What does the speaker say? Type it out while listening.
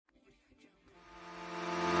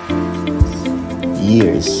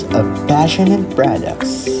years of passion and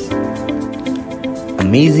products,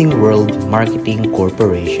 Amazing World Marketing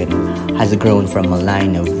Corporation has grown from a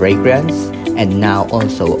line of fragrance and now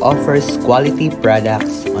also offers quality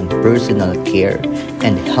products on personal care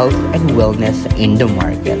and health and wellness in the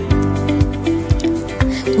market.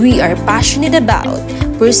 We are passionate about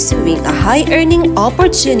pursuing a high-earning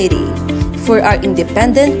opportunity for our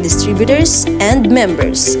independent distributors and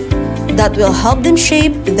members that will help them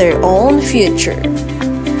shape their own future.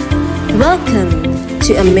 Welcome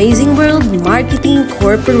to Amazing World Marketing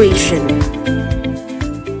Corporation.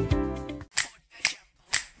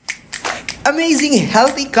 Amazing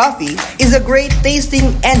Healthy Coffee is a great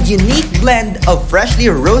tasting and unique blend of freshly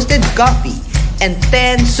roasted coffee and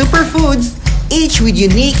 10 superfoods, each with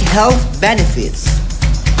unique health benefits.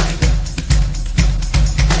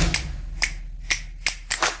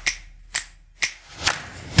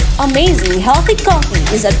 Amazing Healthy Coffee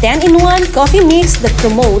is a 10-in-1 coffee mix that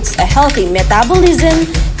promotes a healthy metabolism,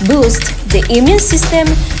 boosts the immune system,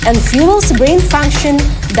 and fuels brain function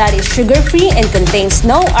that is sugar-free and contains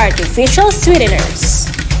no artificial sweeteners.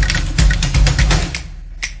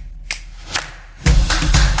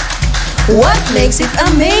 What makes it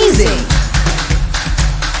amazing?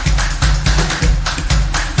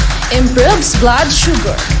 Improves blood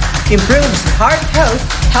sugar, Improves heart health,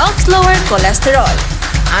 helps lower cholesterol,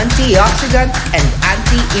 antioxidant and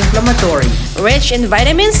anti-inflammatory, rich in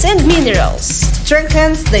vitamins and minerals,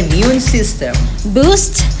 strengthens the immune system,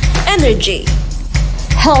 boosts energy,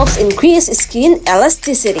 helps increase skin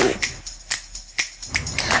elasticity.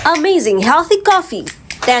 Amazing Healthy Coffee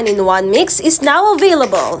 10-in-1 mix is now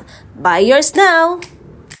available. Buy yours now!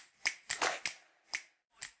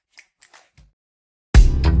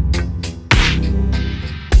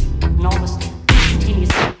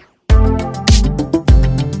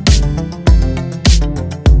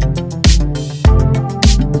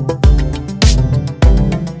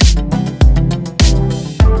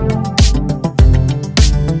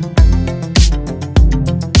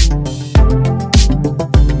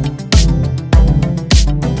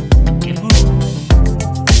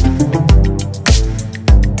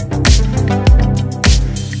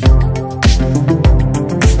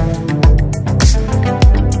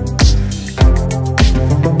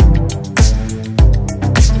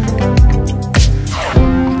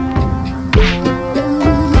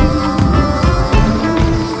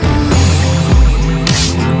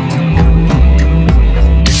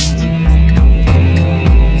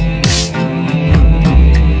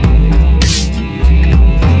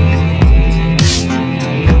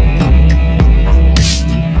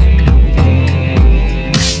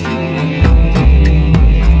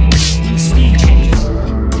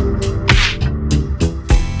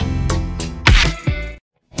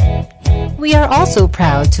 We are also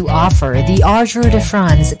proud to offer the Ardor de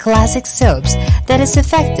France Classic Soaps that is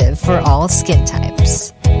effective for all skin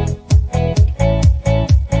types.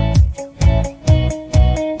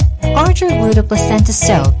 Ardor Gluta-Placenta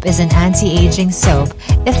Soap is an anti-aging soap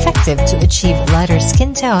effective to achieve lighter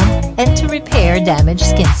skin tone and to repair damaged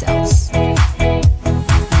skin cells.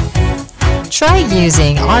 Try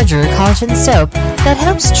using Ardor Collagen Soap that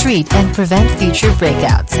helps treat and prevent future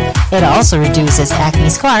breakouts. It also reduces acne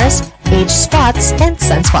scars, age spots, and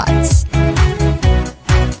sunspots.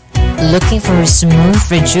 Looking for a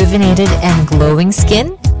smooth, rejuvenated, and glowing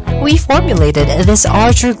skin? We formulated this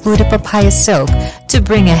Ardor Gluta Papaya Soap to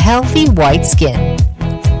bring a healthy white skin.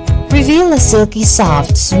 Reveal a silky,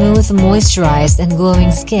 soft, smooth, moisturized, and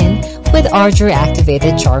glowing skin with Ardor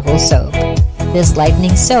Activated Charcoal Soap. This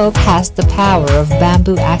lightening soap has the power of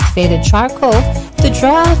bamboo-activated charcoal to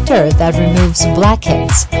draw out dirt that removes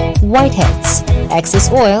blackheads, whiteheads, excess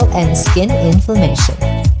oil, and skin inflammation.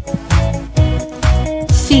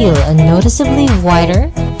 Feel a noticeably whiter,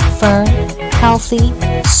 firm, healthy,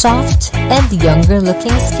 soft, and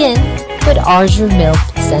younger-looking skin with Ardor Milk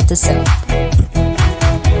Placenta Soap.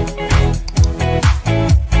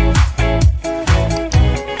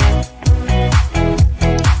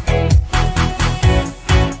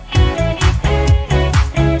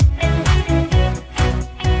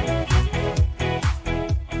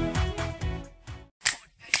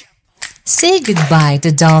 Say goodbye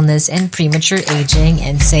to dullness and premature aging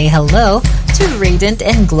and say hello to radiant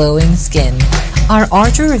and glowing skin. Our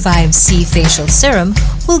Ardor Revive C Facial Serum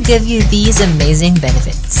will give you these amazing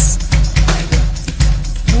benefits.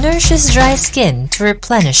 Nourishes dry skin to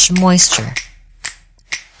replenish moisture.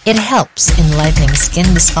 It helps in lightening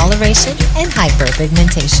skin discoloration and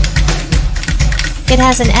hyperpigmentation. It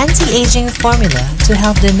has an anti-aging formula to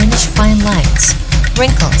help diminish fine lines,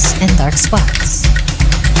 wrinkles, and dark spots.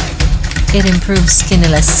 It improves skin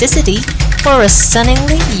elasticity for a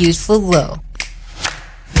stunningly youthful glow.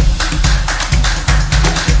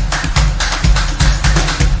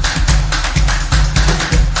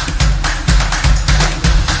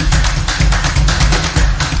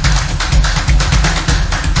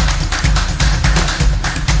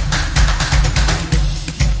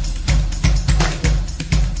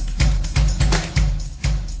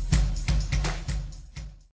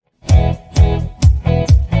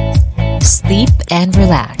 Sleep and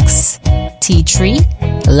relax. Tea tree,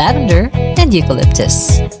 lavender, and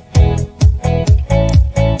eucalyptus.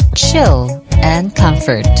 Chill and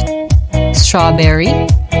comfort. Strawberry,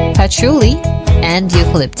 patchouli, and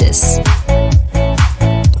eucalyptus.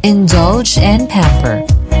 Indulge and pamper.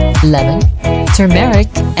 Lemon, turmeric,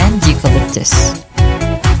 and eucalyptus.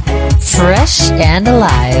 Fresh and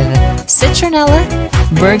alive. Citronella,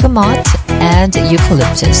 bergamot, and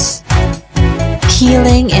eucalyptus.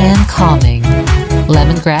 Healing and calming.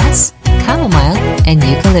 Lemongrass, chamomile, and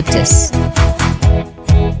eucalyptus.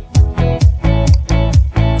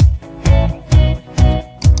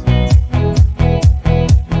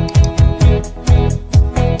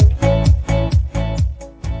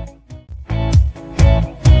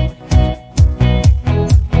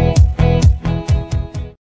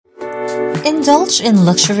 Indulge in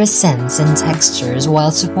luxurious scents and textures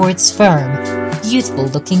while supports firm,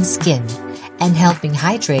 youthful-looking skin and helping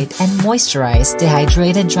hydrate and moisturize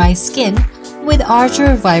dehydrated dry skin with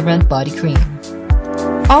Archer Vibrant Body Cream.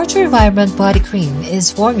 Archer Vibrant Body Cream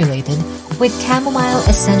is formulated with chamomile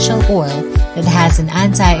essential oil that has an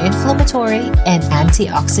anti-inflammatory and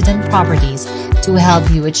antioxidant properties to help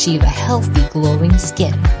you achieve a healthy, glowing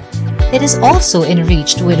skin. It is also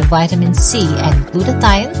enriched with vitamin C and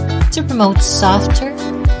glutathione to promote softer,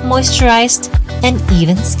 moisturized, and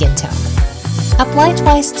even skin tone. Apply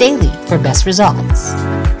twice daily for best results.